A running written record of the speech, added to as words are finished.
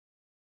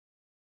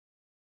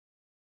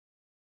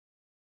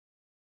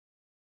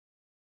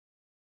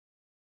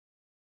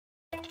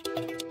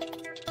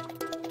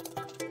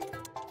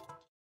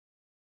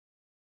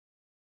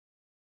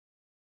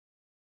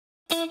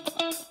So,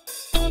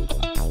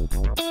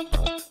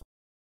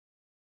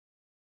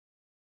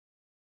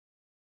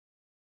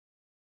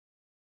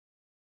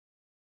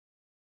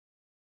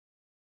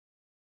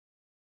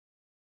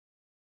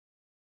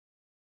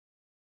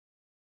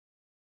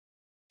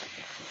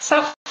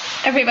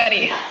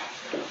 everybody,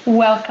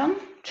 welcome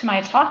to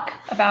my talk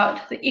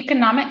about the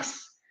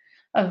economics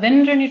of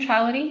vendor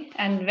neutrality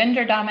and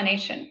vendor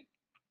domination.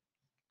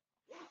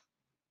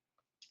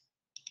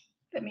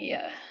 Let me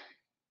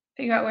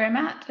figure out where I'm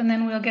at, and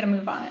then we'll get a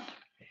move on it.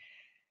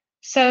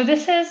 So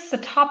this is the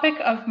topic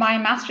of my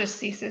master's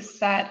thesis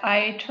that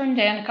I turned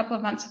in a couple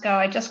of months ago.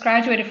 I just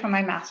graduated from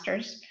my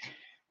master's.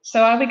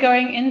 So I'll be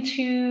going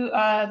into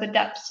the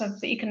depths of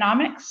the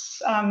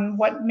economics,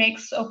 what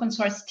makes open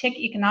source tick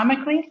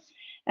economically.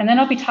 And then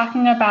I'll be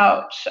talking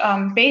about,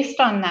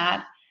 based on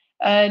that,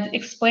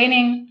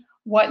 explaining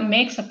what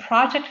makes a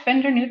project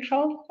vendor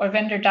neutral or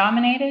vendor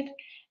dominated,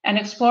 and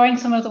exploring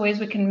some of the ways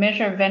we can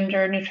measure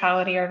vendor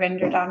neutrality or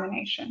vendor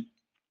domination.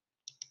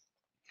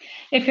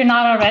 If you're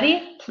not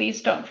already,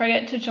 please don't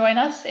forget to join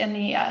us in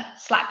the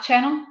Slack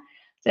channel.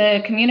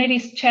 The community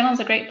channel is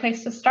a great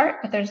place to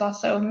start, but there's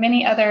also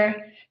many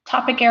other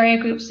topic area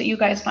groups that you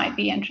guys might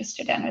be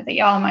interested in, or that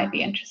y'all might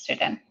be interested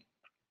in.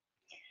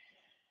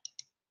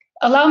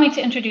 Allow me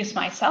to introduce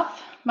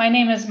myself. My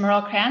name is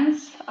Myrle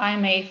Krantz.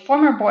 I'm a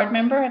former board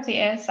member of the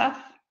ASF.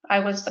 I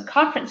was the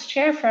conference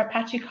chair for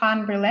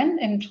ApacheCon Berlin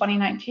in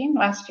 2019,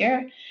 last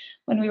year,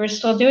 when we were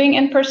still doing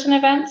in-person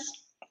events.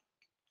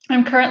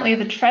 I'm currently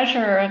the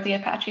treasurer of the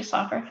Apache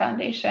Software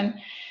Foundation,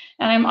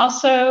 and I'm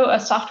also a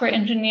software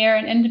engineer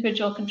and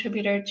individual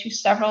contributor to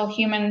several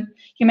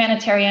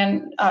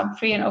humanitarian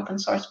free and open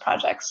source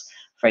projects.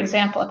 For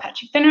example,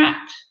 Apache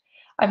Fineract.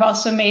 I've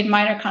also made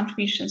minor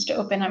contributions to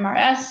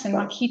OpenMRS and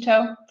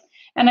Makito.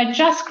 And I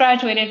just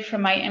graduated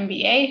from my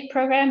MBA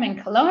program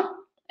in Cologne,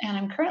 and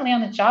I'm currently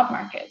on the job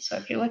market. So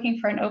if you're looking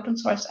for an open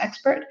source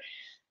expert,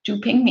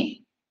 do ping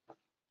me.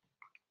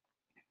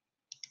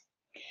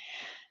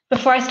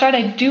 Before I start,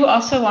 I do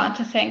also want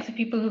to thank the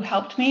people who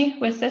helped me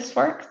with this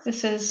work.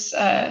 This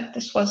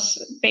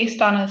was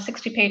based on a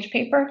 60-page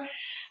paper.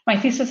 My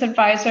thesis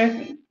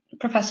advisor,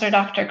 Professor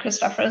Dr.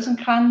 Christoph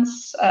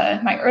Rosenkranz,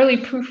 my early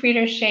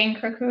proofreader, Shane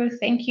Kirkwood,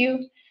 thank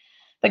you.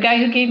 The guy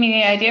who gave me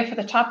the idea for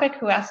the topic,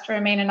 who asked to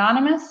remain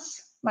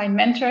anonymous, my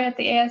mentor at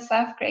the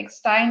ASF, Greg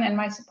Stein, and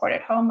my support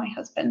at home, my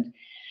husband,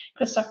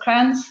 Christoph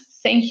Krantz,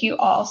 thank you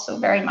all so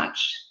very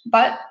much.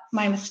 But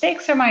my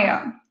mistakes are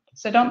my own,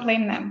 so don't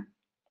blame them.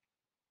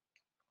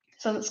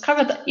 So let's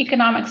cover the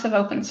economics of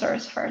open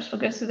source first. We'll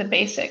go through the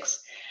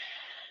basics.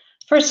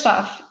 First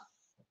off,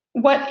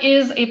 what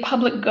is a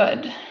public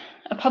good?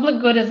 A public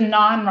good is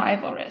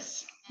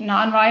non-rivalrous.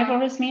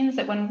 Non-rivalrous means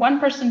that when one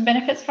person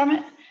benefits from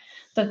it,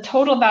 the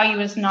total value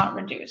is not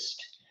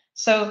reduced.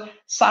 So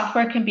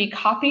software can be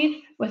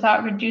copied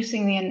without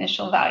reducing the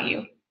initial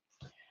value.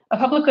 A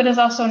public good is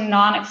also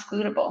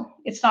non-excludable.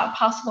 It's not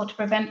possible to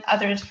prevent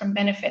others from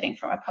benefiting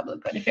from a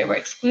public good. If it were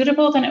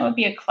excludable, then it would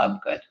be a club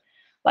good,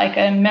 like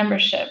a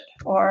membership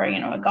or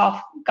a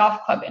golf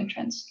club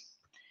entrance.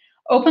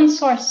 Open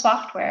source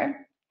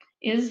software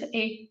is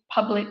a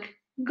public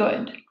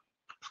good.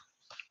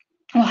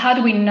 Well, how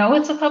do we know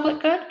it's a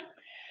public good?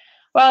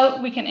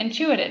 Well, we can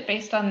intuit it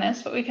based on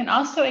this, but we can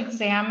also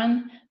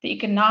examine the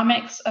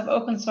economics of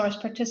open source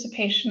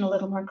participation a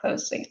little more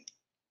closely.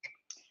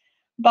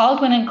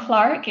 Baldwin and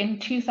Clark in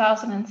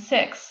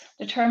 2006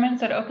 determined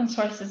that open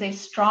source is a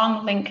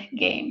strong link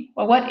game.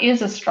 Well, what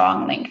is a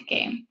strong link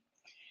game?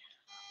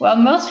 Well,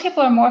 most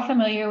people are more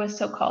familiar with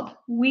so-called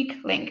weak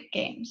link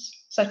games,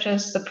 such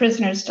as the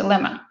prisoner's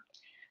dilemma.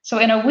 So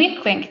in a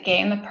weak link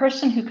game, the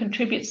person who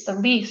contributes the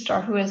least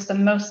or who is the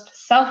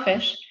most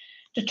selfish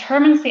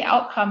determines the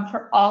outcome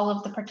for all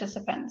of the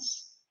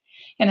participants.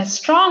 In a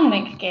strong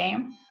link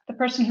game, the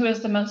person who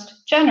is the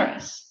most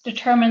generous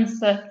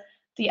determines the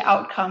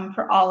outcome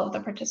for all of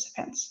the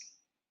participants.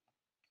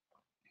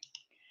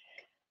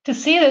 To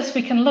see this,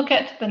 we can look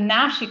at the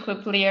Nash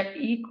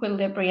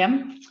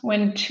equilibrium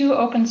when two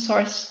open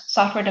source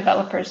software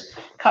developers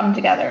come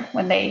together,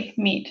 when they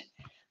meet.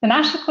 The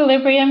Nash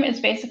equilibrium is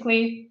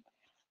basically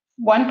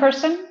one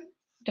person,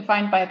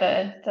 defined by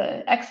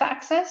the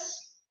x-axis,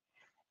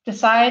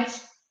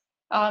 decides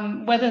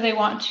whether they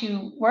want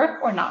to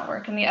work or not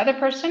work. And the other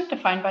person,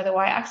 defined by the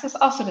y-axis,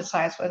 also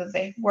decides whether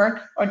they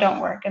work or don't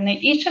work. And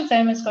each of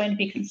them is going to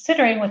be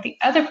considering what the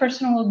other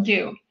person will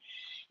do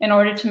in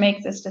order to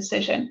make this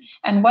decision,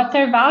 and what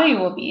their value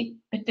will be,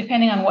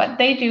 depending on what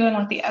they do and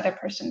what the other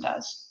person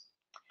does.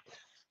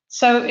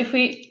 So if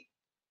we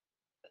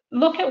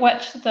look at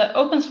what the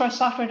open source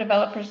software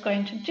developer is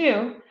going to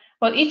do,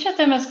 well, each of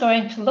them is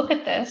going to look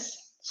at this.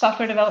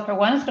 Software developer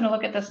one is going to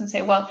look at this and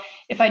say, well,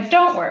 if I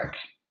don't work,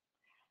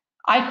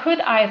 I could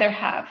either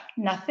have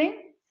nothing,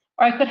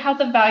 or I could have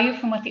the value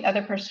from what the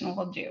other person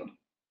will do.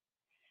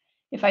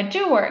 If I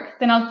do work,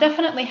 then I'll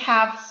definitely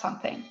have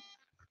something.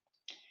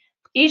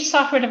 Each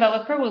software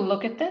developer will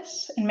look at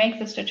this and make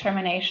this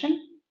determination.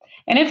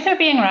 And if they're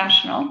being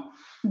rational,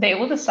 they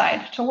will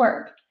decide to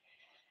work.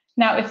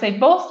 Now, if they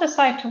both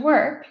decide to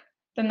work,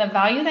 then the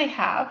value they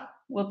have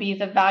will be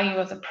the value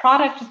of the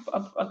product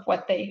of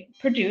what they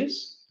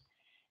produce,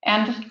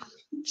 and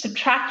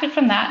subtracted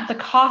from that the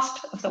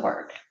cost of the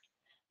work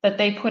that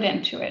they put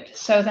into it.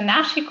 So the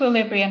Nash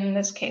equilibrium in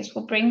this case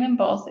will bring them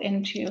both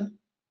into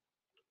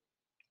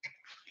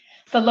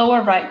the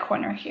lower right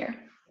corner here,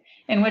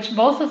 in which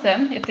both of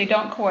them, if they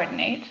don't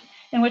coordinate,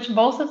 in which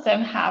both of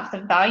them have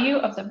the value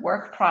of the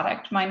work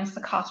product minus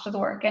the cost of the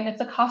work. And if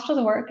the cost of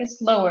the work is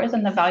lower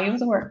than the value of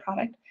the work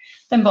product,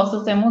 then both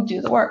of them will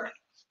do the work.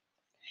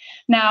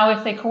 Now,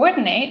 if they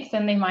coordinate,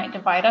 then they might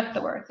divide up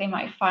the work. They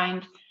might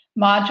find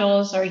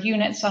modules or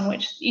units on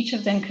which each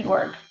of them could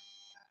work.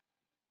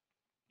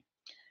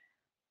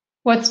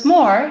 What's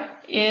more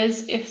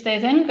is if they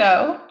then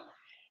go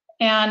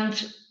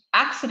and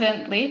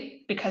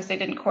accidentally, because they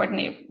didn't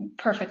coordinate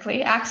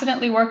perfectly,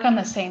 accidentally work on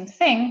the same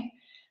thing,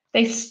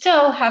 they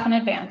still have an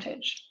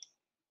advantage.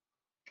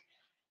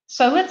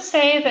 So let's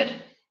say that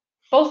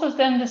both of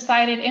them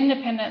decided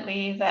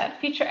independently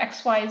that feature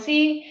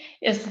XYZ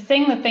is the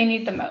thing that they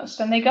need the most,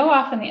 and they go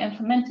off and they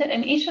implement it,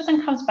 and each of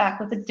them comes back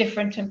with a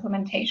different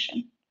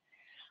implementation.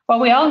 Well,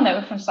 we all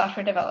know from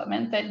software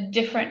development that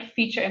different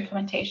feature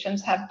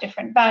implementations have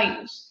different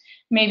values.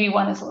 Maybe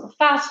one is a little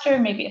faster,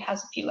 maybe it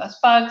has a few less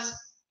bugs.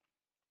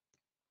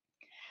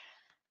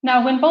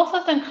 Now, when both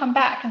of them come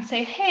back and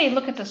say, hey,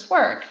 look at this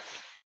work,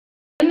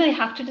 then they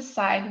have to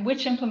decide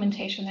which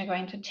implementation they're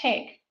going to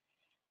take.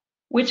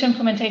 Which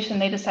implementation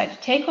they decide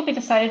to take will be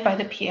decided by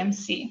the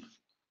PMC.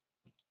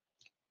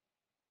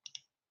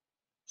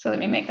 So let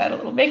me make that a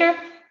little bigger.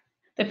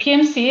 The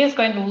PMC is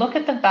going to look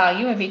at the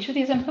value of each of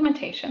these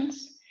implementations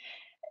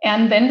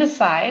and then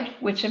decide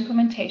which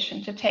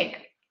implementation to take.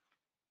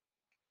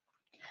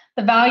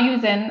 The value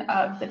then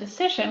of the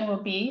decision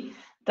will be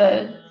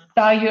the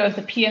value of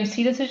the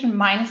PMC decision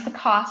minus the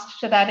cost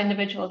to that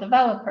individual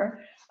developer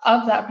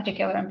of that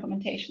particular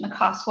implementation. The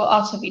cost will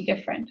also be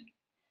different.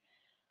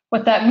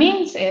 What that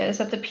means is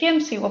that the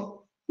PMC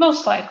will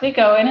most likely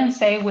go in and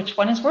say which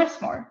one is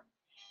worth more.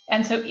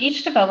 And so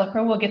each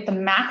developer will get the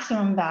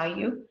maximum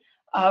value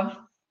of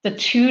the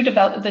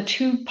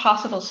two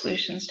possible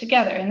solutions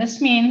together. And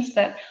this means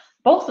that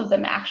both of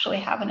them actually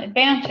have an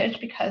advantage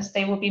because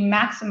they will be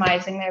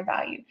maximizing their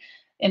value.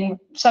 In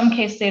some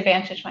cases, the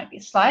advantage might be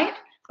slight,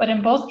 but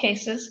in both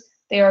cases,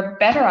 they are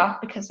better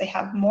off because they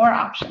have more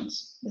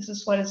options. This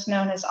is what is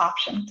known as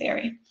option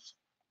theory.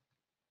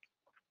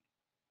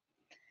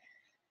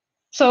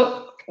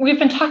 So we've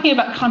been talking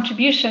about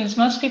contributions.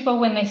 Most people,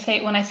 when I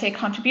say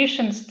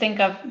contributions, think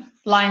of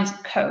lines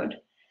of code.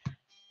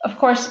 Of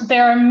course,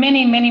 there are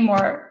many, many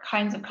more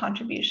kinds of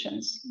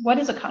contributions. What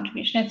is a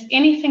contribution? It's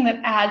anything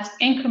that adds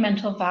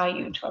incremental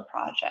value to a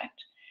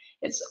project.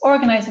 It's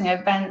organizing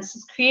events,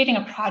 it's creating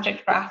a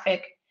project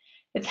graphic,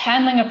 it's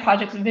handling a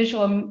project's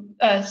visual,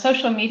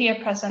 social media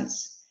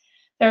presence.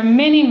 There are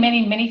many,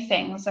 many, many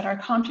things that are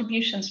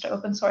contributions to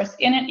open source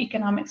in an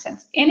economic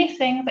sense.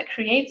 Anything that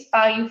creates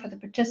value for the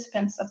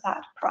participants of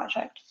that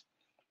project.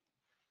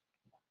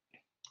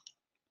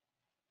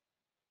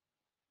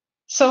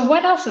 So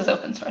what else is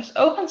open source?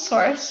 Open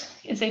source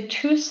is a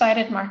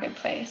two-sided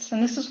marketplace,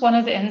 and this is one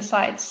of the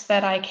insights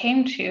that I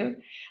came to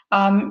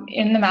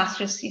in the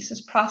master's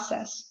thesis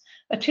process.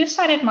 A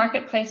two-sided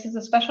marketplace is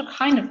a special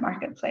kind of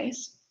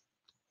marketplace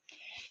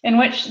in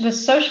which the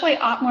socially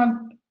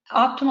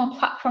optimal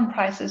platform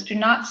prices do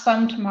not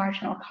sum to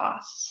marginal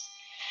costs.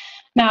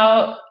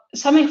 Now,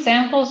 some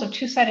examples of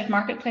two-sided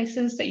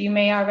marketplaces that you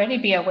may already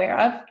be aware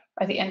of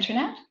are the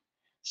internet.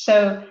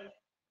 So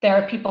there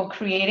are people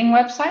creating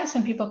websites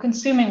and people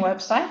consuming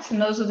websites,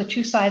 and those are the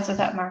two sides of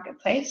that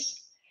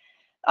marketplace.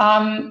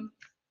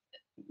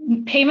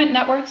 Payment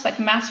networks like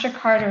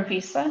MasterCard or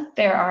Visa,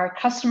 there are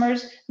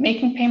customers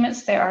making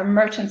payments, there are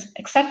merchants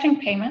accepting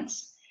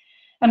payments.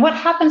 And what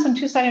happens in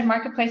two-sided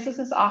marketplaces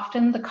is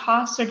often the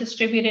costs are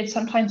distributed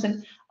sometimes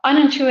in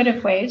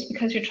unintuitive ways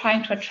because you're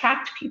trying to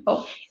attract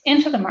people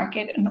into the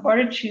market in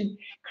order to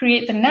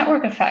create the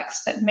network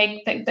effects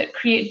that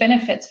create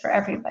benefits for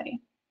everybody.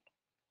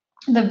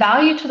 The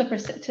value to the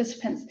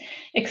participants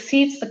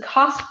exceeds the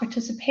cost of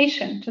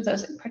participation to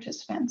those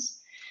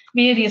participants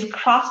via these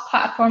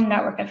cross-platform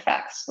network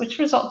effects, which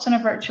results in a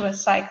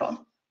virtuous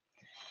cycle.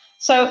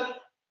 So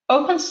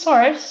open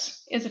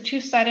source is a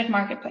two-sided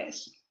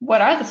marketplace.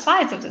 What are the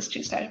sides of this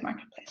two-sided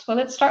marketplace? Well,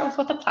 let's start with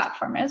what the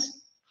platform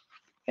is.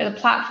 Here, the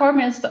platform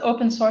is the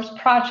open source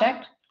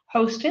project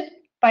hosted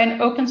by an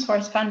open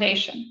source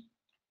foundation.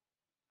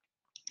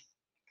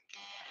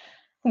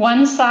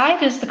 One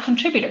side is the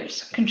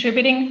contributors,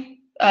 contributing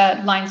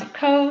lines of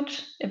code,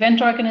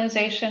 event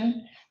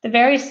organization, the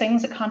various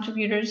things that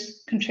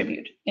contributors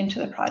contribute into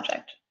the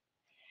project.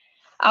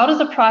 Out of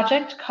the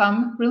project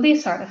come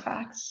release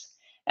artifacts,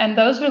 and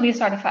those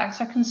release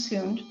artifacts are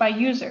consumed by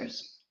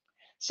users.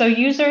 So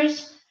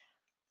users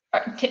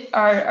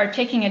are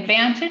taking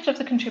advantage of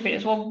the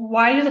contributors. Well,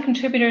 why do the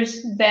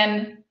contributors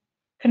then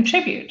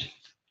contribute?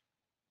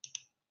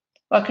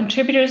 Well,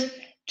 contributors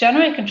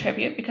generally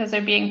contribute because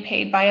they're being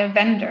paid by a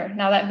vendor.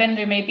 Now, that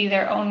vendor may be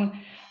their own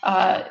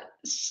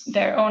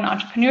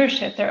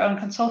entrepreneurship, their own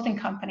consulting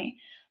company.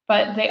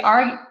 but they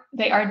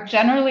are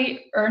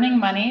generally earning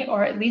money,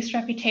 or at least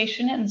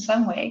reputation in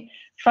some way,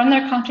 from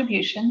their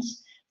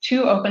contributions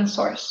to open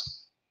source.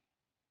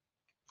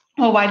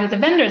 Well, why do the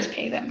vendors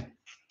pay them?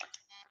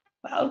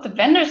 Well, the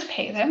vendors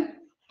pay them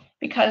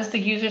because the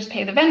users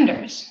pay the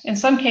vendors. In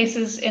some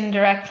cases,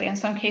 indirectly. In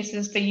some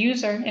cases, the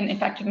user, in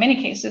fact, in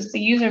many cases, the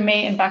user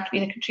may in fact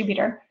be the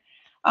contributor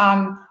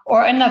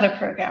or another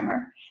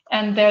programmer,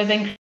 and they're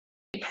then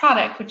a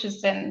product which is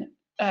then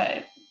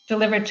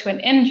delivered to an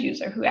end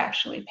user who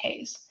actually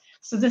pays.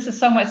 So this is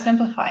somewhat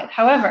simplified.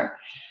 However,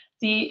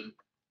 the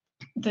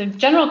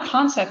general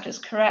concept is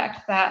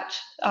correct that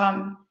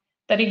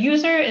that a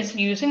user is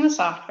using the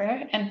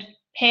software and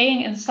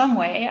paying in some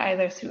way,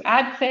 either through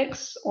ad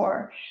clicks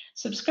or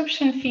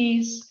subscription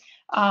fees,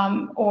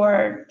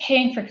 or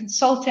paying for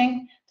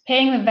consulting,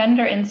 paying the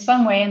vendor in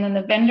some way, and then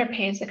the vendor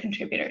pays the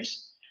contributors.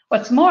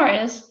 What's more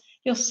is,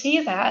 you'll see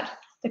that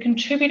the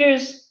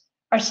contributors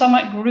are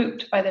somewhat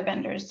grouped by the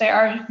vendors. There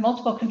are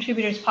multiple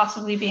contributors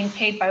possibly being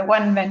paid by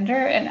one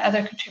vendor and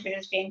other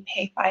contributors being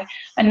paid by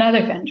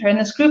another vendor. And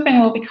this grouping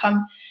will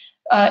become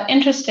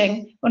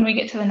interesting when we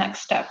get to the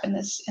next step in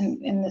this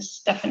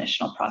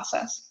definitional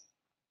process.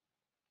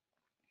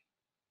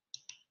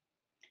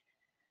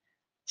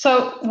 So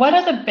what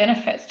are the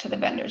benefits to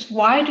the vendors?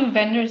 Why do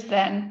vendors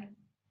then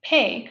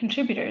pay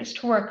contributors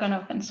to work on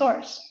open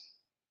source?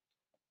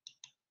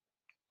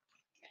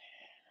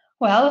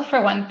 Well,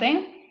 for one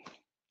thing,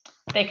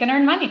 they can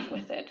earn money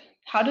with it.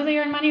 How do they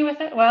earn money with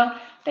it? Well,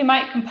 they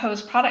might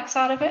compose products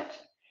out of it.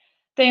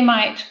 They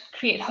might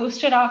create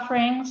hosted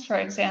offerings, for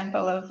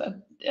example, of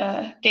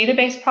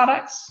database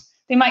products.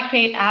 They might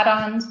create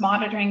add-ons,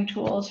 monitoring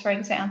tools, for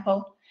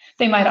example.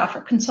 They might offer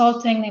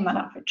consulting, they might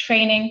offer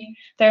training.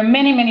 There are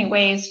many, many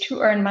ways to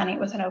earn money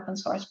with an open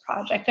source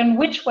project, and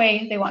which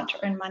way they want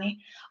to earn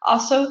money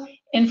also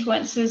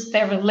influences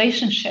their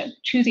relationship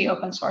to the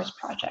open source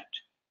project.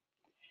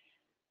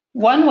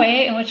 One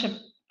way in which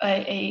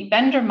a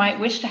vendor might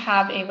wish to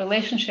have a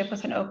relationship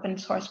with an open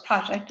source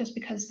project is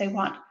because they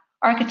want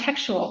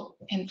architectural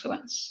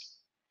influence.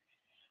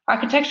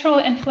 Architectural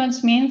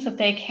influence means that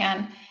they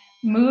can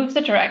move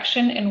the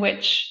direction in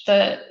which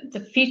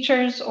the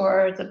features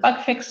or the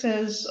bug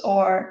fixes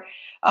or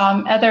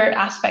other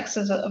aspects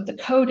of the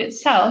code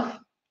itself,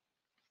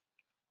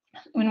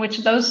 in which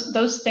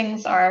those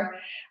things are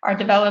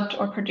developed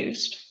or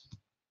produced.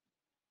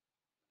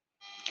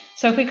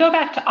 So if we go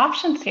back to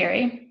option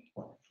theory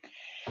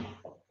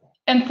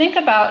and think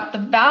about the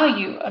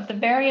value of the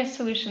various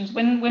solutions,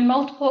 when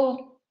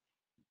multiple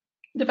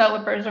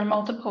developers or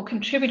multiple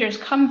contributors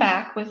come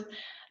back with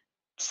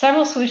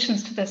several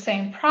solutions to the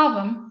same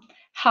problem,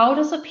 how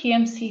does a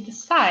PMC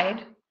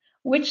decide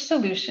which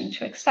solution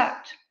to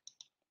accept?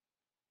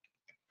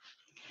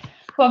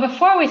 Well,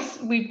 before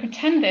we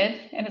pretended,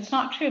 and it's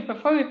not true,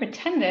 before we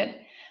pretended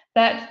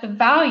that the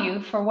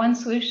value for one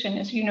solution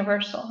is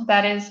universal.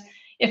 That is,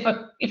 if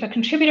a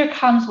contributor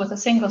comes with a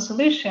single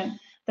solution,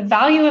 the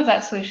value of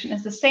that solution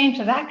is the same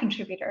to that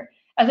contributor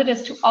as it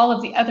is to all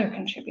of the other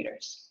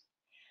contributors.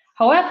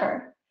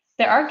 However,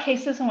 there are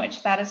cases in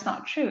which that is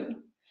not true.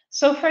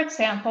 So, for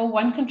example,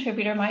 one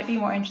contributor might be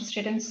more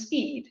interested in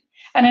speed,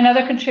 and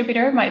another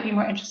contributor might be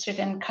more interested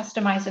in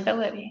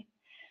customizability.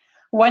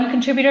 One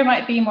contributor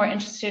might be more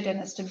interested in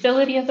the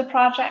stability of the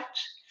project,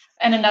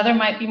 and another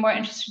might be more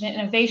interested in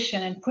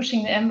innovation and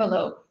pushing the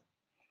envelope.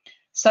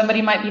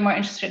 Somebody might be more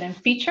interested in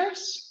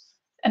features,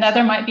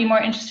 another might be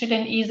more interested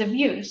in ease of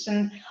use,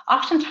 and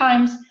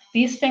oftentimes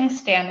these things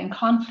stand in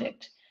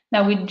conflict.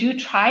 Now, we do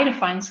try to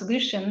find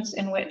solutions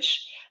in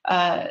which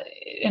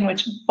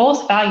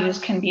both values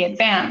can be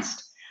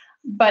advanced,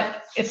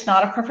 but it's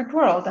not a perfect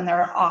world, and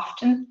there are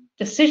often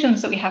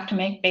decisions that we have to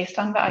make based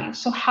on values.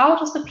 So how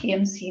does the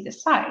PMC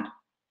decide?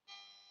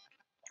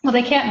 Well,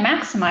 they can't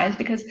maximize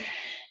because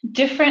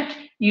different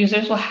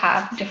users will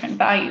have different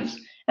values,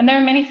 and there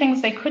are many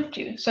things they could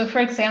do. So, for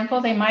example,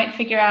 they might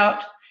figure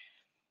out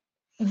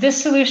this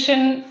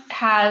solution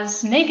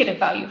has negative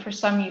value for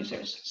some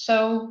users,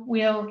 so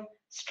we'll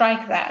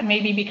strike that,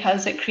 maybe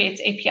because it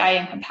creates API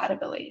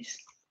incompatibilities.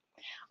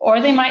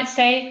 Or they might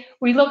say,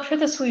 we look for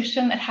the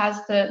solution that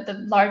has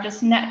the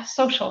largest net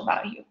social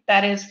value.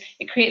 That is,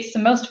 it creates the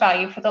most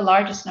value for the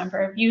largest number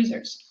of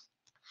users.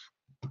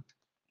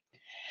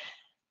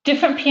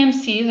 Different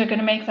PMCs are going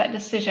to make that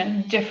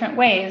decision different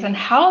ways, and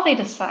how they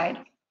decide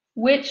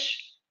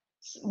which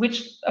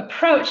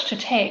approach to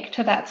take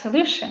to that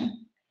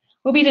solution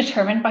will be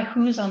determined by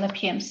who's on the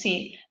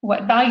PMC,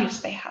 what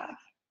values they have.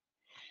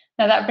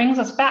 Now that brings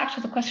us back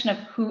to the question of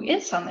who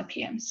is on the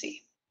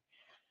PMC.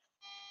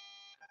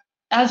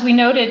 As we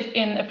noted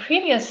in a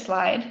previous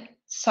slide,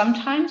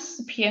 sometimes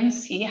the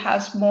PMC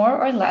has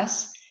more or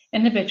less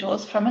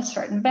individuals from a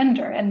certain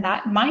vendor, and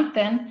that might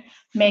then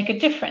make a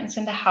difference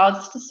into how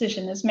this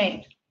decision is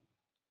made.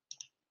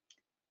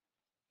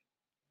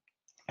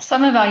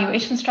 Some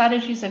evaluation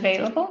strategies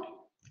available,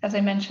 as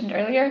I mentioned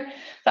earlier,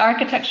 the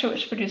architecture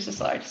which produces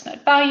the largest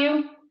net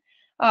value,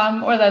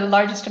 or the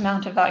largest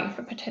amount of value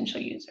for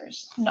potential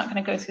users. I'm not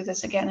going to go through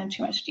this again in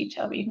too much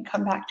detail, but you can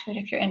come back to it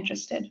if you're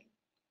interested.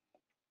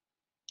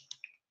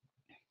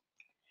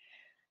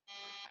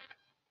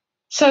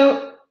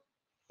 So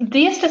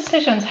these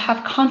decisions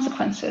have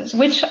consequences.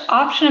 Which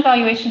option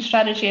evaluation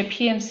strategy a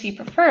PMC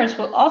prefers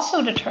will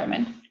also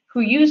determine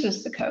who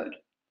uses the code.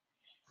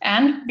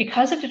 And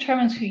because it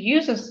determines who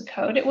uses the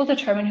code, it will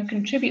determine who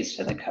contributes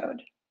to the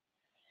code.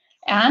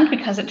 And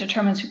because it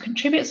determines who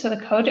contributes to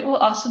the code, it will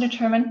also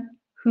determine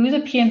who the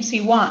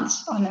PMC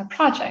wants on their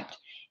project.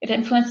 It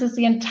influences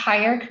the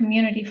entire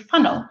community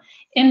funnel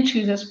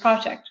into this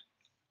project.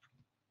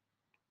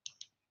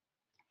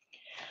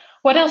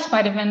 What else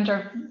might a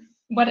vendor,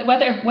 what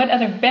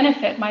other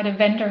benefit might a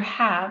vendor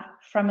have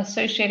from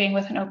associating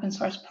with an open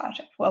source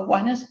project? Well,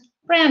 one is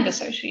brand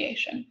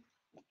association.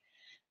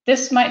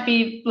 This might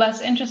be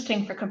less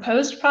interesting for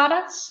composed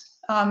products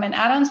and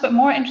add-ons, but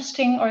more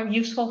interesting or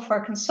useful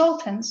for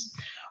consultants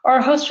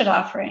or hosted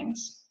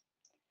offerings.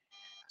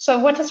 So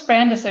what does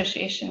brand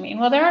association mean?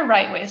 Well, there are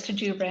right ways to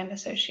do brand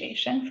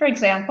association. For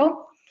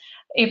example,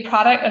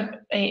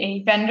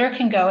 a vendor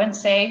can go and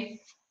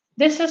say,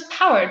 this is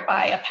powered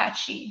by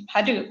Apache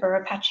Hadoop or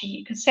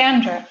Apache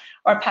Cassandra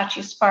or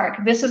Apache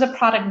Spark. This is a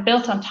product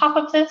built on top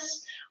of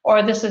this,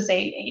 or this is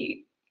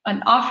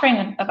an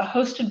offering of a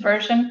hosted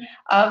version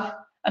of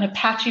an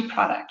Apache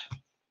product.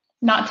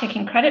 Not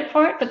taking credit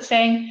for it, but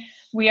saying,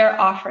 we are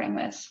offering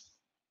this.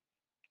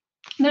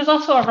 And there's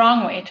also a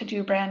wrong way to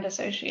do brand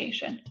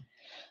association.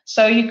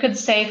 So you could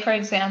say, for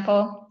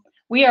example,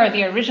 we are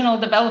the original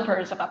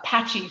developers of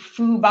Apache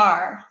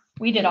Foo-Bar.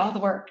 We did all the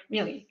work,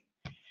 really.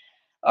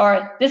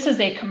 Or this is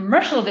a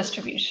commercial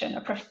distribution,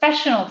 a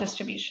professional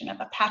distribution of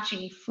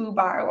Apache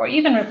Foo-Bar, or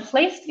even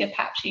replace the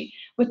Apache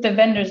with the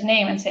vendor's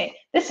name and say,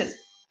 this is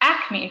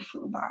Acme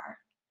Foo-Bar.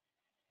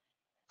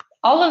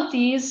 All of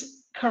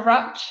these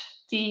corrupt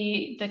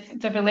the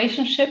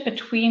relationship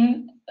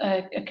between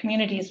a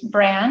community's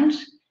brand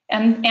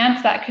and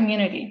that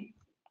community.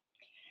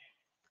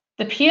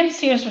 The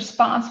PMC is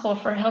responsible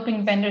for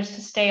helping vendors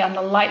to stay on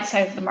the light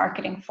side of the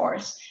marketing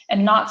force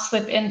and not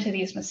slip into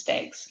these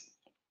mistakes.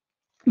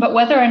 But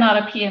whether or not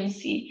a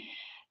PMC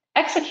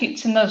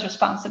executes in those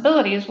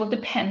responsibilities will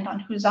depend on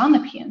who's on the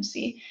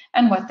PMC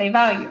and what they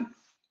value.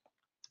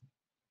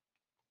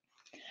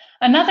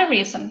 Another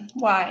reason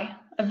why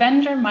a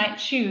vendor might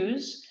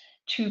choose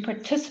to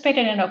participate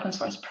in an open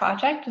source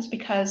project is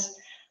because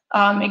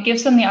it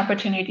gives them the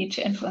opportunity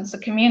to influence the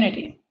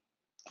community.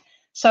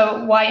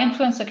 So why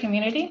influence the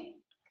community?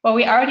 Well,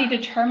 we already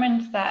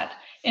determined that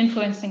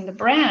influencing the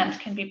brand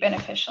can be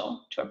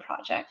beneficial to a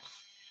project.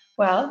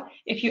 Well,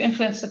 if you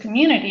influence the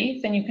community,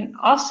 then you can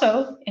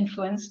also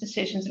influence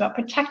decisions about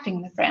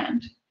protecting the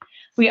brand.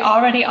 We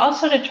already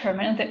also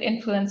determined that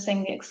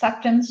influencing the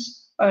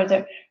acceptance or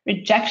the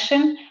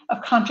rejection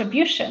of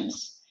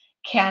contributions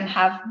can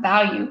have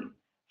value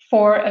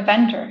for a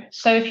vendor.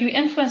 So if you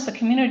influence the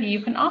community,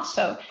 you can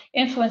also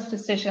influence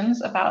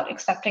decisions about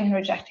accepting and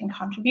rejecting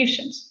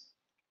contributions.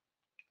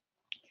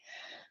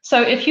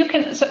 So if you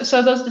can,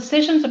 so those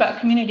decisions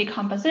about community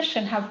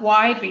composition have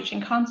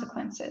wide-reaching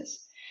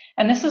consequences.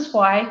 And this is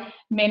why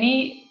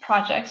many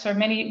projects or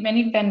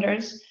many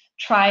vendors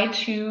try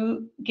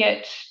to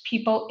get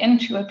people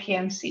into a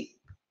PMC.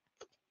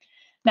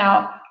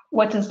 Now,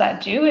 what does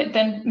that do? It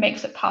then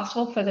makes it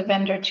possible for the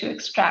vendor to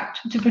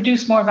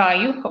produce more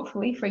value,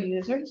 hopefully for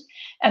users,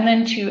 and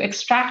then to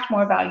extract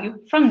more value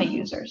from the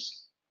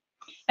users,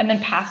 and then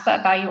pass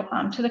that value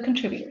on to the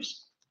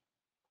contributors.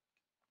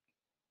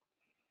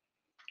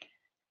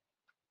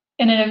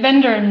 In a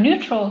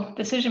vendor-neutral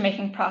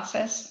decision-making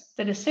process,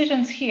 the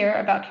decisions here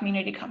about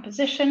community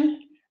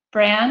composition,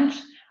 brand,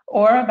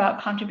 or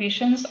about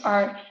contributions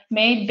are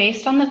made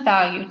based on the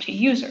value to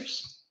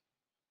users.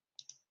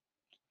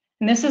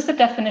 And this is the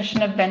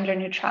definition of vendor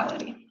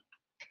neutrality.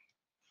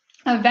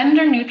 A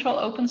vendor-neutral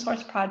open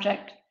source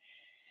project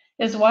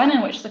is one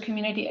in which the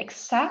community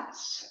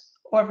accepts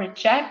or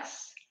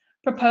rejects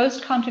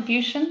proposed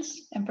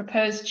contributions and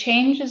proposed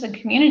changes in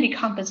community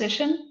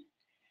composition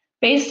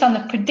based on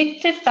the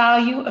predicted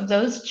value of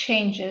those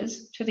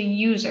changes to the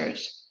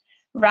users,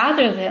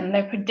 rather than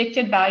their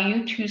predicted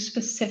value to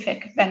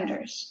specific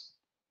vendors.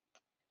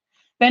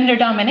 Vendor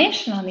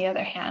domination, on the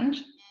other hand,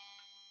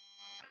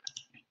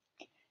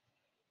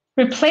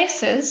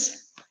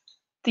 replaces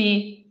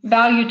the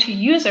value to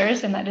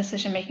users in that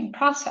decision-making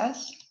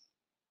process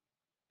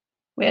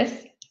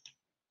with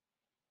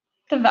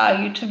the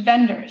value to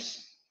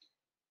vendors.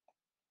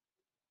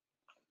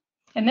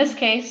 In this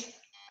case,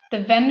 the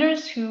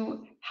vendors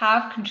who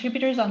have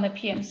contributors on the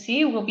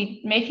PMC will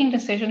be making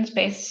decisions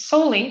based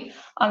solely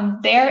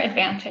on their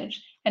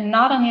advantage and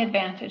not on the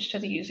advantage to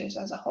the users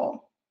as a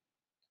whole.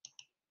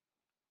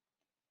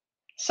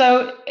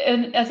 So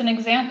as an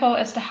example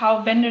as to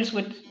how vendors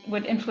would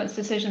influence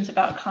decisions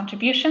about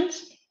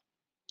contributions,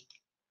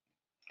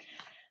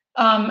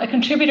 a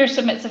contributor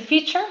submits a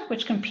feature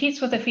which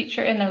competes with a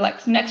feature in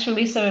the next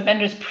release of a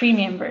vendor's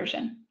premium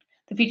version.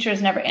 The feature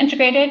is never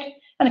integrated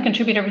and the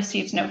contributor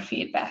receives no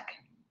feedback.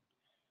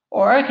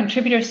 Or a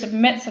contributor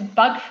submits a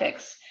bug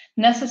fix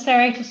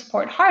necessary to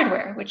support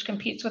hardware, which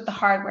competes with the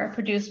hardware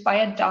produced by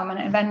a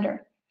dominant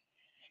vendor.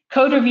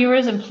 Code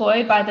reviewers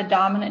employed by the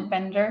dominant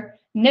vendor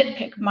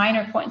nitpick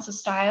minor points of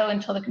style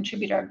until the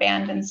contributor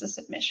abandons the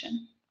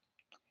submission.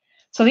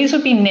 So these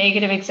would be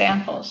negative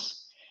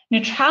examples.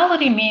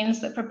 Neutrality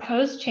means that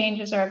proposed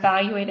changes are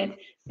evaluated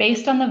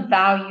based on the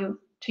value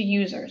to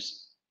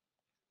users.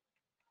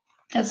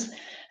 As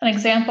an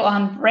example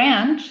on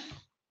brand,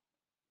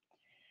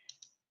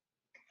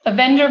 a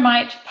vendor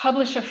might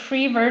publish a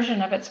free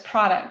version of its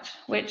product,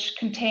 which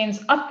contains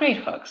upgrade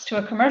hooks to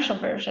a commercial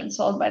version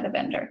sold by the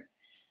vendor,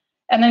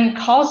 and then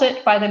calls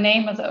it by the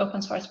name of the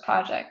open source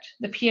project.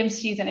 The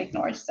PMC then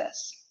ignores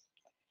this.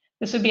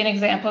 This would be an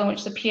example in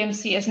which the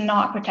PMC is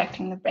not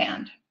protecting the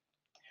brand.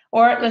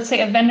 Or let's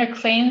say a vendor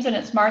claims in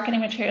its marketing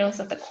materials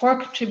that the core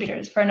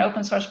contributors for an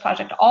open source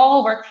project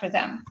all work for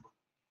them.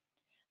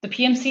 The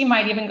PMC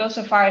might even go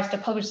so far as to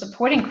publish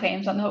supporting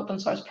claims on the open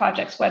source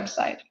project's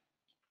website.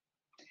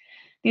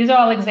 These are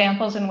all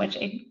examples in which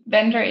a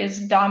vendor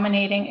is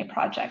dominating a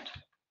project.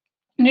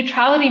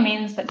 Neutrality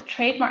means that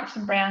trademarks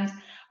and brands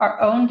are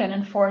owned and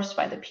enforced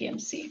by the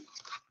PMC.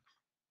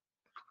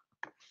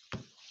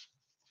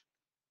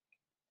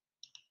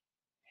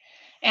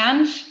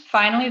 And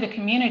finally, the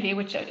community,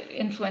 which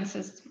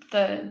influences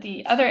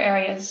the other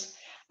areas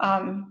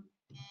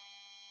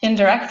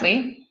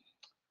indirectly.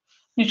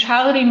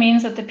 Neutrality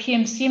means that the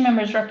PMC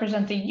members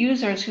represent the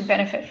users who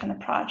benefit from the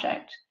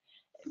project.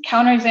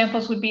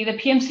 Counterexamples would be the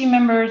PMC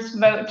members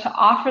vote to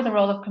offer the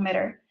role of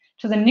committer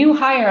to the new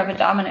hire of a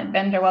dominant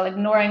vendor while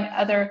ignoring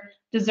other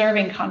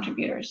deserving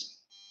contributors.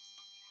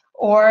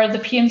 Or the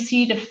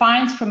PMC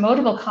defines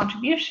promotable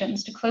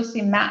contributions to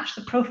closely match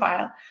the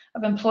profile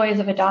of employees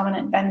of a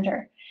dominant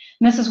vendor.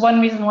 And this is one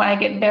reason why I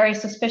get very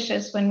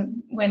suspicious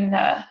when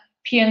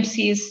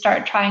PMCs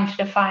start trying to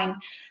define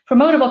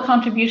promotable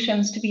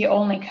contributions to be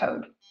only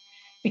code,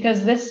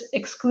 because this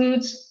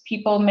excludes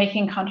people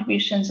making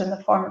contributions in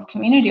the form of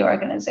community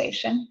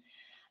organization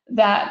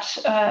that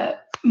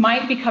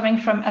might be coming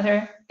from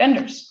other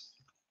vendors.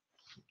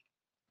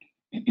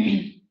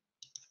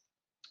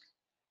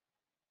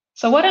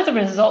 So what are the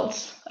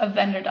results of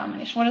vendor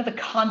domination? What are the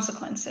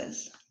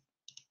consequences?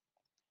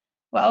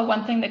 Well,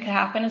 one thing that could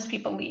happen is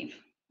people leave.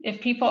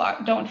 If people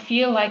don't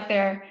feel like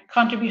their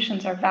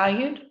contributions are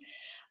valued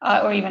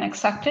or even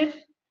accepted,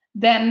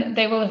 then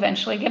they will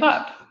eventually give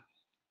up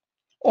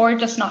or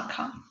just not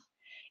come.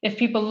 If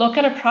people look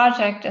at a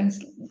project and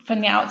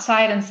from the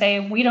outside and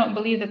say, we don't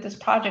believe that this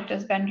project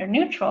is vendor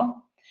neutral,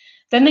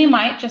 then they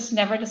might just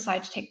never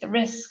decide to take the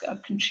risk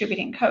of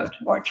contributing code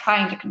or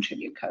trying to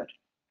contribute code.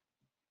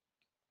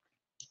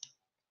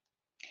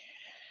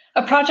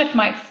 A project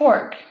might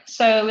fork.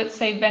 So let's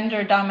say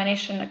vendor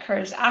domination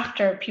occurs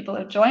after people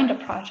have joined a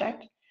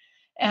project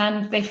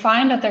and they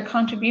find that their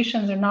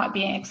contributions are not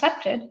being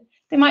accepted.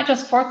 They might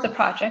just fork the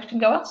project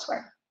and go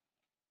elsewhere.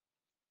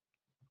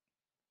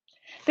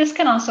 This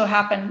can also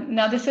happen.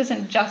 Now, this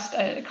isn't just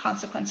a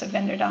consequence of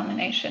vendor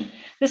domination.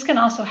 This can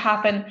also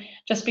happen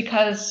just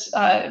because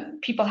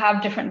people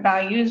have different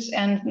values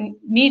and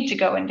need to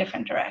go in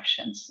different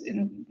directions.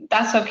 And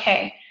that's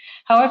okay.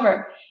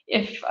 However,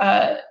 if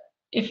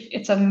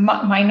it's a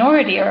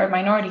minority or a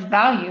minority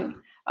value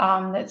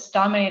that's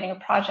dominating a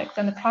project,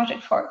 then the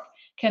project fork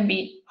can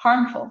be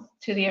harmful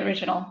to the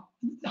original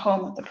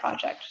home of the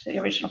project, the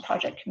original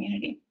project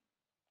community.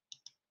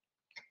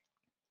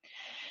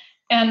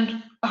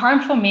 And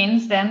harmful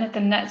means then that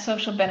the net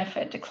social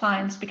benefit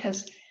declines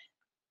because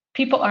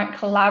people aren't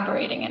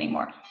collaborating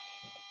anymore.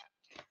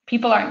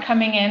 People aren't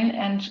coming in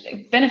and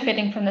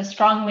benefiting from the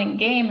strong link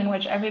game in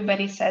which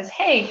everybody says,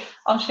 hey,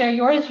 I'll share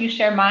yours, you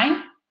share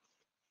mine.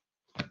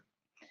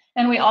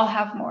 And we all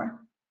have more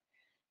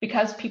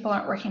because people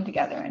aren't working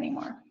together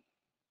anymore.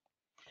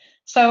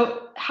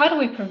 So how do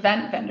we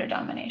prevent vendor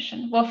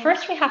domination? Well,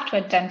 first we have to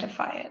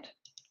identify it.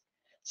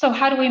 So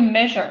how do we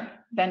measure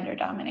vendor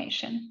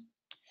domination?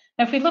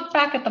 Now, if we look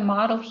back at the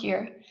model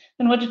here,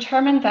 then we'll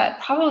determine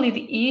that probably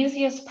the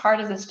easiest part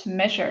of this to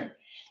measure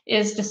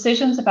is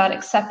decisions about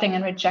accepting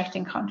and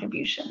rejecting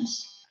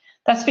contributions.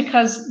 That's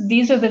because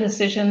these are the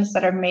decisions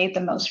that are made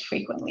the most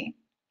frequently.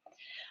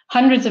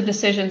 Hundreds of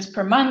decisions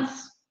per month,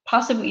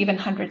 possibly even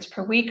hundreds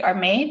per week are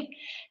made,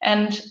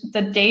 and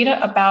the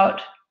data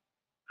about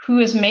who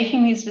is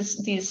making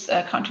these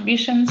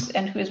contributions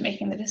and who is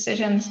making the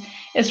decisions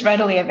is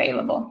readily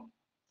available.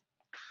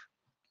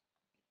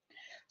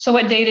 So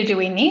what data do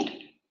we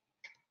need?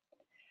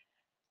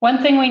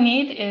 One thing we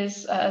need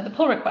is the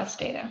pull request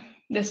data.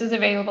 This is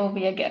available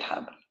via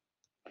GitHub.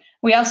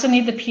 We also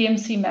need the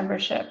PMC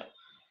membership.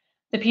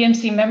 The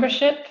PMC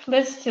membership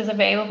list is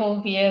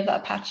available via the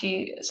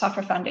Apache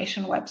Software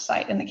Foundation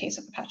website in the case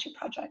of Apache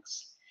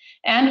projects.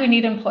 And we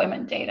need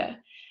employment data.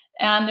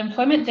 And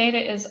employment data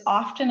is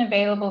often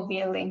available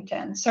via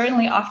LinkedIn,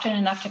 certainly often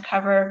enough to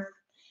cover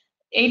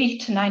 80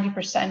 to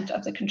 90%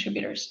 of the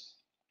contributors.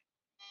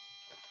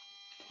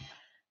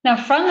 Now,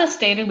 from this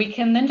data, we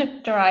can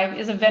then derive,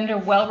 is a vendor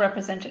well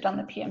represented on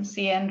the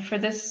PMC? And for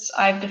this,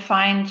 I've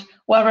defined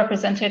well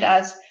represented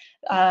as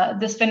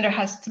this vendor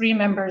has 3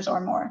 members or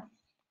more.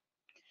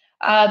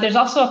 There's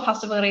also a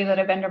possibility that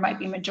a vendor might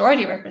be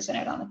majority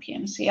represented on the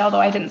PMC,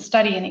 although I didn't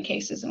study any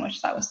cases in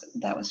which that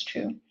was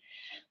true.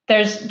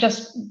 There's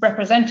just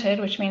represented,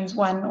 which means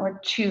 1 or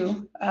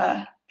 2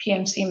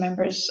 PMC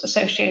members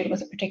associated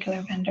with a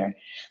particular vendor.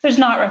 There's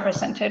not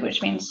represented,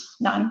 which means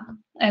none.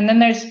 And then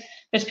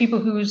there's people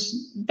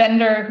whose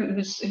vendor,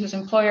 whose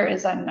employer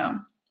is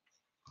unknown.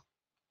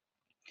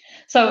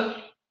 So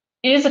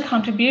it is a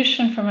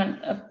contribution from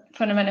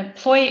an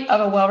employee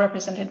of a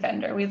well-represented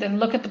vendor. We then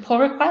look at the pull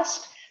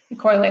request, we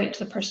correlate it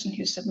to the person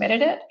who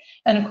submitted it,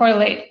 and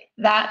correlate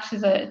that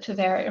to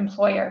their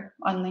employer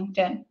on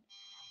LinkedIn.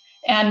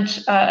 And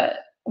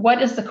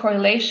what is the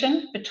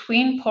correlation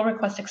between pull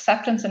request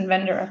acceptance and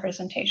vendor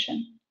representation?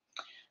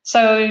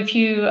 So if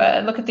you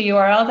look at the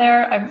URL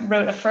there, I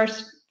wrote a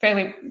first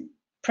fairly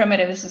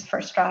primitive, this is the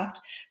first draft,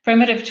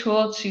 primitive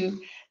tool to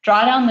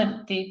draw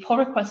down the pull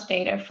request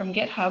data from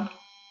GitHub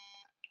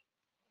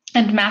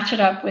and match it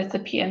up with the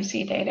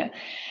PMC data.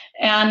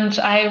 And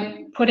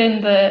I put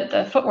in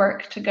the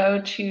footwork to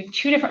go to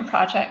 2 different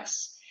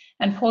projects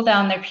and pull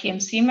down their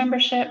PMC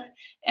membership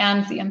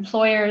and the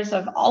employers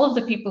of all of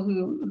the people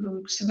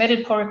who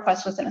submitted pull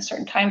requests within a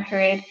certain time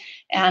period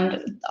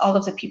and all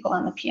of the people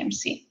on the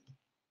PMC.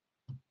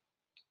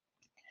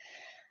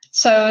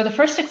 So the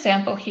first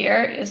example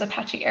here is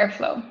Apache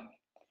Airflow.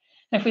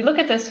 And if we look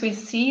at this, we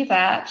see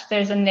that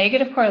there's a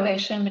negative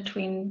correlation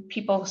between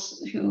people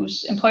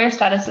whose employer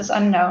status is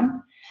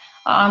unknown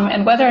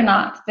and whether or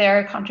not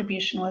their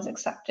contribution was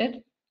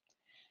accepted.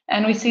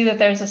 And we see that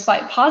there's a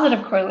slight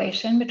positive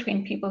correlation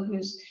between people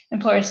whose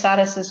employer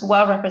status is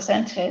well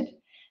represented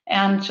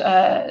and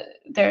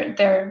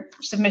their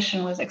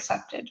submission was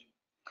accepted.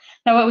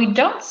 Now, what we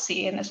don't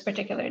see in this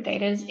particular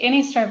data is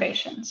any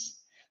starvations.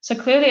 So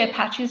clearly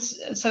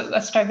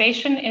a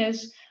starvation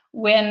is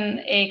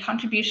when a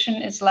contribution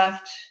is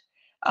left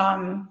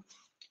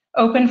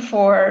open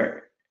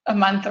for a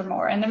month or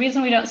more. And the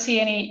reason we don't see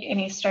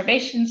any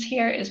starvations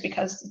here is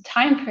because the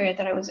time period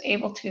that I was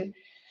able to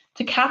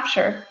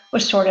capture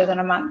was shorter than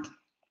a month.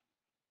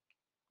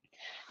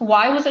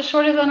 Why was it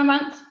shorter than a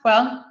month?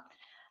 Well,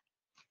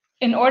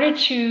 in order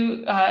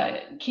to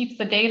keep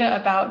the data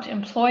about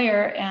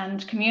employer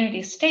and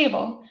community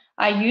stable,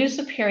 I used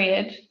the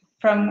period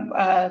from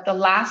the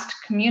last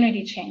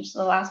community change,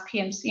 the last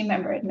PMC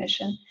member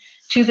admission,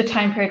 to the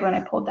time period when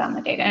I pulled down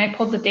the data. And I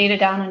pulled the data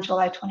down on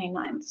July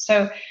 29th.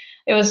 So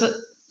it was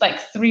like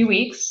 3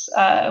 weeks,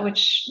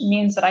 which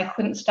means that I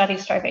couldn't study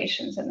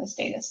starvations in this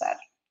data set.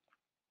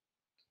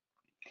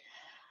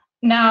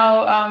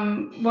 Now,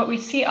 what we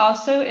see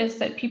also is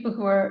that people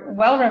who are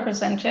well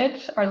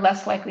represented are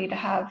less likely to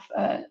have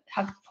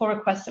pull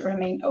requests that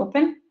remain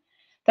open.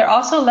 They're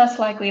also less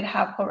likely to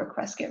have pull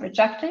requests get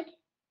rejected.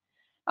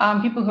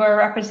 People who are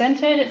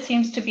represented, it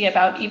seems to be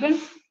about even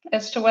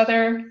as to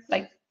whether,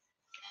 like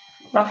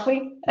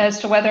roughly, as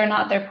to whether or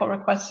not their pull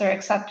requests are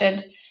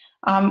accepted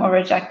or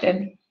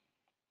rejected.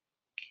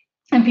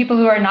 And people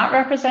who are not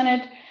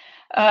represented,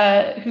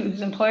 whose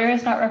employer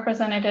is not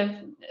representative,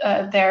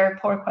 their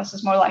pull request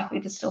is more likely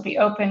to still be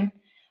open.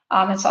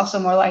 It's also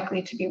more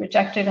likely to be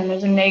rejected, and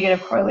there's a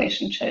negative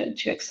correlation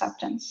to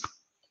acceptance.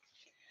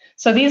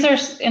 So these are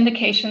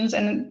indications,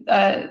 and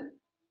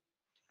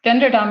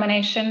vendor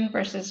domination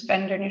versus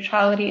vendor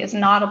neutrality is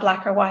not a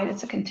black or white,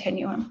 it's a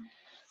continuum.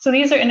 So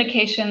these are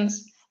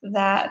indications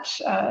that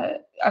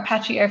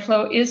Apache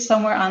Airflow is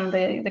somewhere on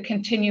the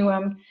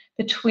continuum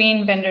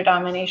between vendor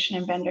domination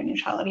and vendor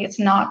neutrality. It's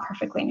not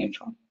perfectly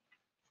neutral.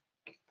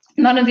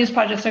 None of these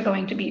projects are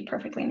going to be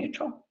perfectly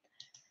neutral.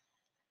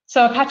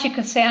 So Apache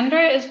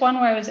Cassandra is one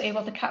where I was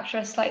able to capture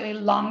a slightly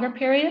longer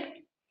period.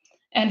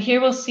 And here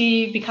we'll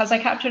see, because I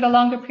captured a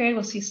longer period,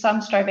 we'll see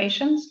some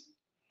starvations.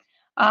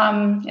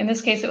 In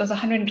this case, it was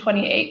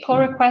 128 pull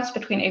requests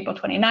between April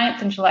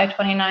 29th and July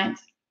 29th.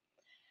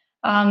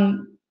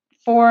 And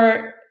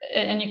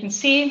you can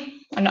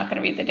see, I'm not going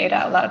to read the data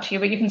out loud to you,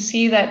 but you can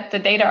see that the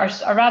data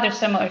are rather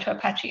similar to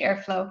Apache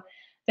Airflow.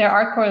 There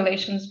are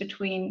correlations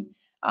between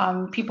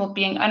people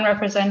being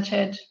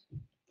unrepresented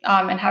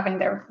and having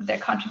their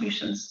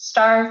contributions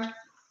starved,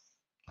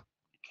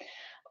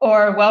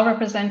 or well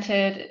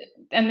represented.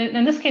 And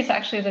in this case,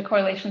 actually, the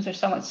correlations are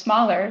somewhat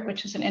smaller,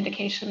 which is an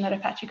indication that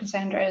Apache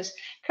Cassandra is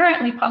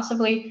currently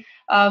possibly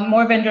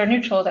more vendor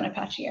neutral than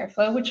Apache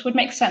Airflow, which would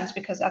make sense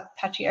because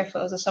Apache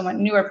Airflow is a somewhat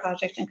newer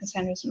project and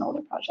Cassandra is an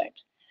older project.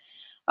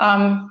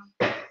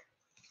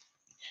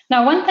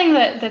 Now, one thing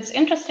that's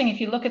interesting if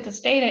you look at this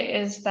data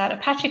is that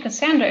Apache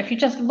Cassandra, if you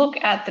just look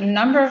at the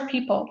number of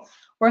people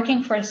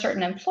working for a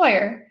certain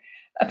employer,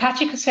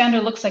 Apache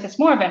Cassandra looks like it's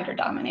more vendor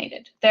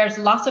dominated. There's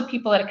lots of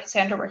people at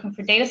Cassandra working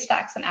for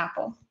DataStax and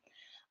Apple.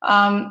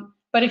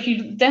 But if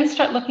you then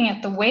start looking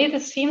at the way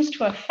this seems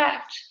to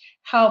affect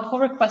how pull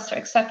requests are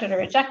accepted or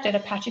rejected,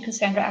 Apache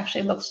Cassandra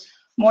actually looks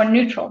more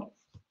neutral.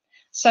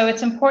 So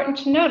it's important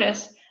to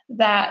notice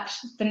that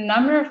the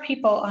number of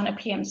people on a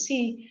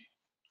PMC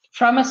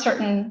from a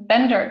certain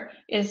vendor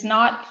is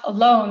not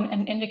alone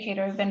an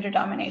indicator of vendor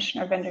domination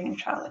or vendor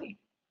neutrality.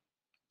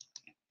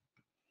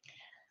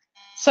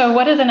 So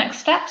what are the next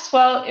steps?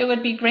 Well, it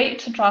would be great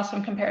to draw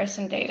some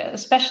comparison data,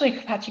 especially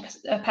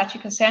Apache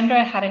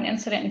Cassandra had an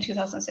incident in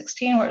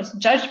 2016 where it was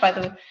judged by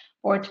the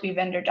or to be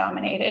vendor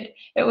dominated,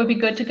 it would be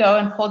good to go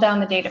and pull down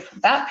the data from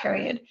that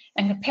period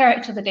and compare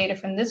it to the data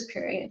from this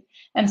period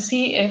and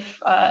see if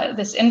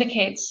this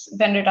indicates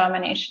vendor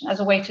domination as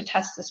a way to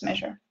test this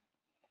measure.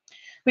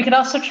 We could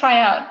also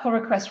try out pull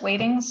request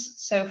weightings.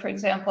 So for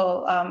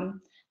example,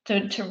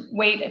 to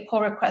weight a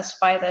pull request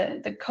by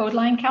the code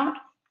line count.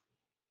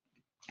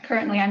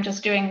 Currently, I'm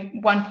just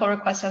doing one pull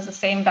request has the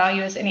same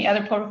value as any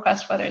other pull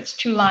request, whether it's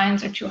 2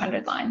 lines or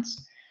 200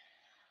 lines.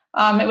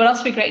 It would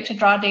also be great to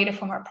draw data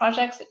from our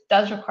projects. It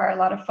does require a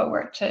lot of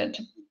footwork to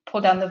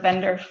pull down the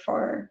vendor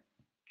for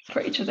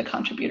each of the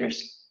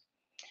contributors.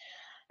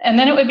 And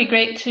then it would be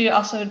great to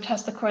also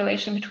test the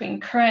correlation between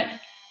current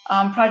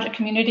project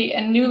community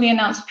and newly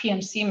announced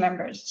PMC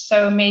members.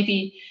 So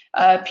maybe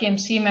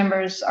PMC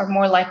members are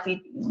more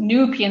likely,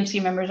 new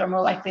PMC members are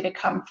more likely to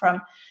come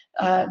from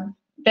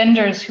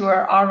vendors who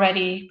are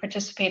already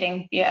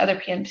participating via other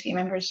PMC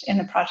members in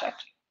the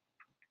project.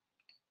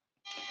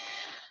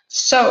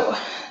 So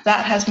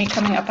that has me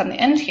coming up on the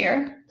end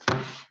here.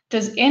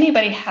 Does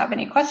anybody have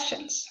any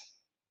questions?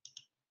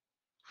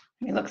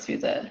 Let me look through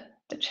the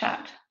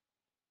chat.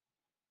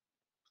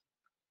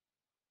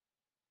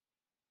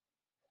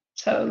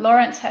 So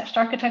Lawrence hatched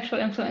architectural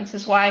influence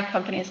is why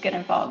companies get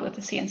involved with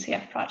the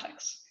CNCF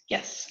projects.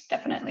 Yes,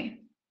 definitely.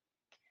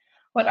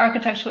 What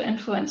architectural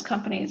influence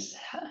companies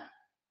have?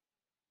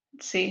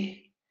 Let's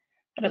see.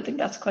 I don't think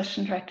that's a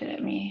question directed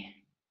at me.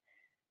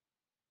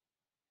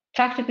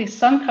 Practically,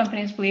 some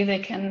companies believe they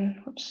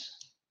can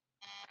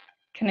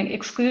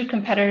exclude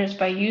competitors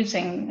by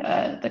using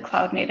the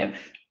Cloud Native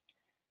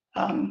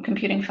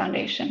Computing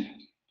Foundation.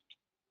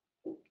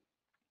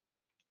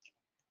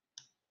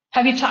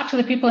 Have you talked to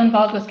the people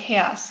involved with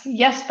chaos?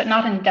 Yes, but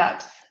not in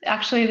depth.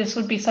 Actually, this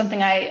would be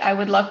something I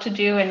would love to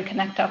do and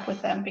connect up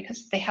with them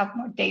because they have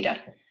more data.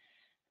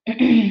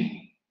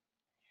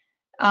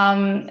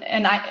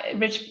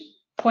 Rich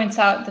points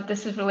out that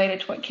this is related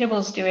to what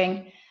Kibble's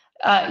doing.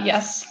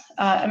 Yes,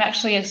 I'm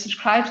actually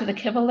subscribed to the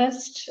Kibble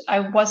list. I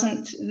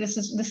wasn't. This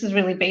is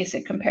really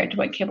basic compared to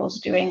what Kibble's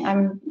doing.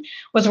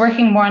 Was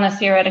working more on a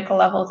theoretical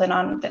level than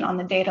on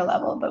the data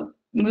level. But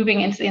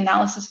moving into the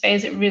analysis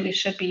phase, it really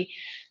should be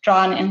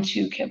drawn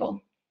into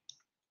Kibble.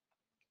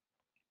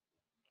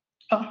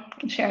 Oh, I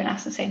can share and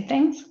ask the same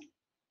things.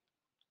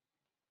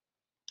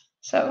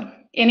 So,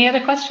 any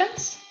other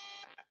questions?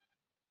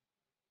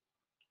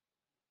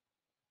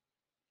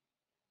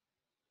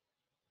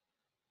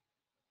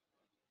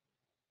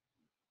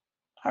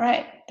 All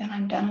right, then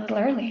I'm done a little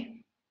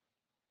early.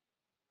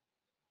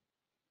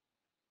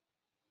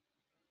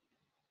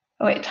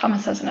 Oh wait,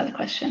 Thomas has another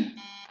question.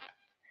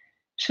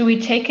 Should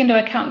we take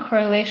into account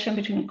correlation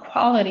between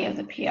quality of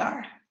the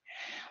PR?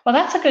 Well,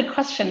 that's a good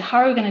question. How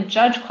are we going to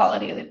judge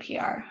quality of the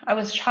PR? I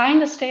was trying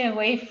to stay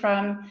away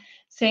from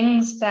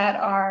things that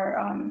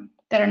are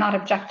not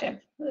objective.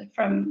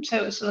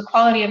 So the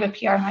quality of a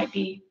PR might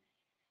be.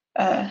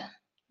 Let's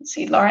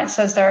see. Lawrence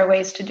says there are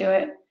ways to do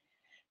it,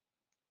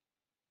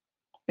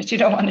 but you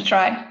don't want to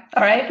try.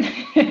 All right.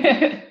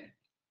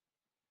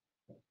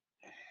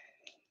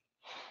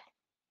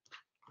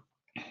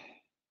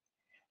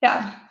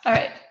 Yeah. All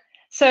right.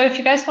 So if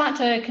you guys want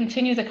to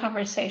continue the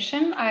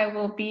conversation, I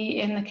will be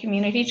in the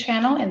community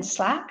channel in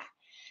Slack.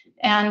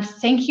 And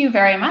thank you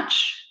very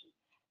much.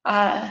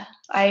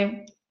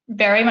 I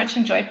very much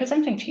enjoyed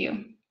presenting to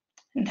you,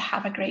 and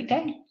have a great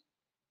day.